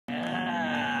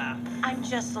I'm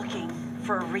just looking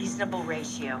for a reasonable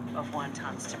ratio of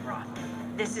wontons to broth.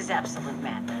 This is absolute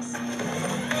madness.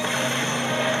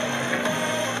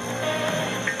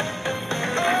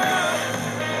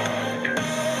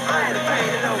 I ain't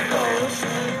afraid of no ghosts.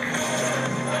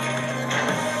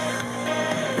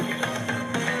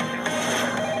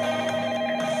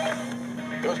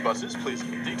 Ghostbusters, please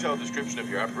give a detailed description of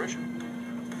your apparition.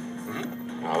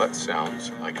 Well, that sounds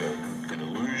like an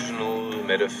illusional,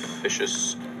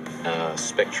 metaficous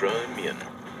spectromian.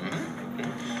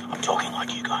 I'm talking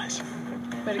like you guys.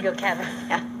 Way to go, Kevin.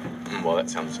 Yeah. Well, that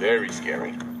sounds very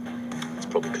scary. It's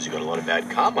probably because you got a lot of bad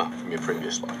karma from your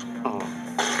previous life. Oh,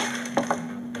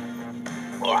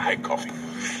 I hate coffee.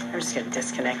 I'm just gonna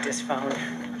disconnect his phone.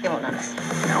 He won't notice.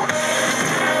 No.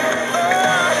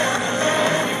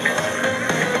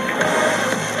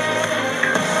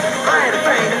 I ain't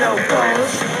afraid of no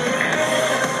ghosts.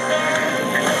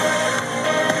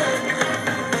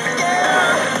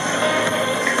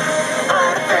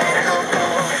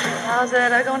 How's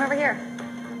it going over here?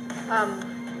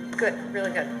 Good, really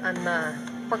good. I'm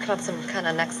working on some kind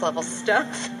of next level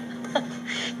stuff.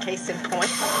 Case in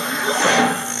point.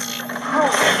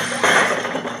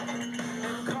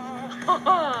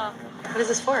 What is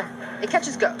this for? It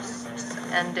catches ghosts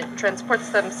and it transports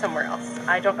them somewhere else.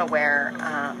 I don't know where,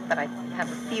 but I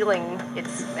have a feeling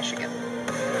it's Michigan.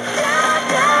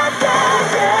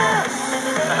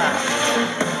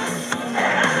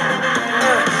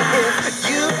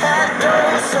 You had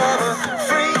dose of a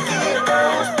freaky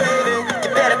ghost, baby.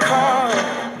 You better call.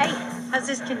 Hey, how's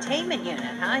this containment unit,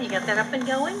 huh? You got that up and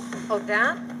going? Oh,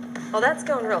 that? Oh, that's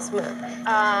going real smooth.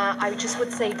 I just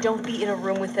would say don't be in a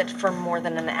room with it for more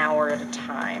than an hour at a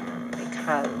time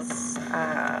because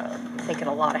I'm thinking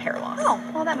a lot of hair loss. Oh,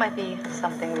 well, that might be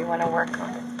something we want to work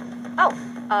on. Oh,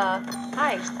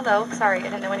 hi. Hello. Sorry, I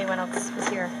didn't know anyone else was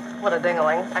here. What a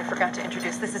dingling. I forgot to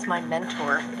introduce. This is my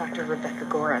mentor, Dr. Rebecca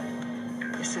Gorin.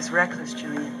 This is reckless,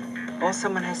 Julian. All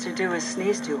someone has to do is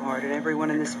sneeze too hard and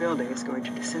everyone in this building is going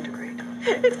to disintegrate.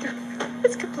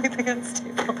 It's completely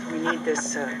unstable. We need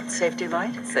this safety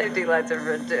light. Safety lights are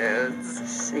for dudes.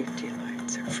 Safety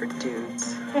lights are for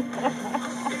dudes.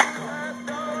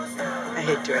 I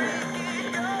hate doing that.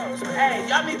 Hey,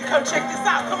 y'all need to come check this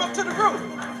out. Come up to the roof.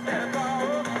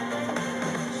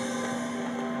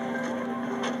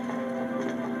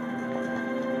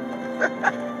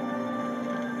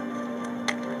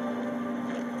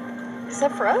 Is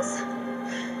that for us?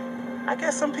 I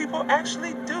guess some people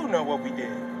actually do know what we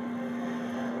did.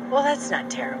 Well, that's not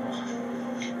terrible.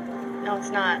 No, it's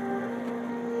not.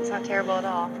 It's not terrible at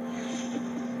all.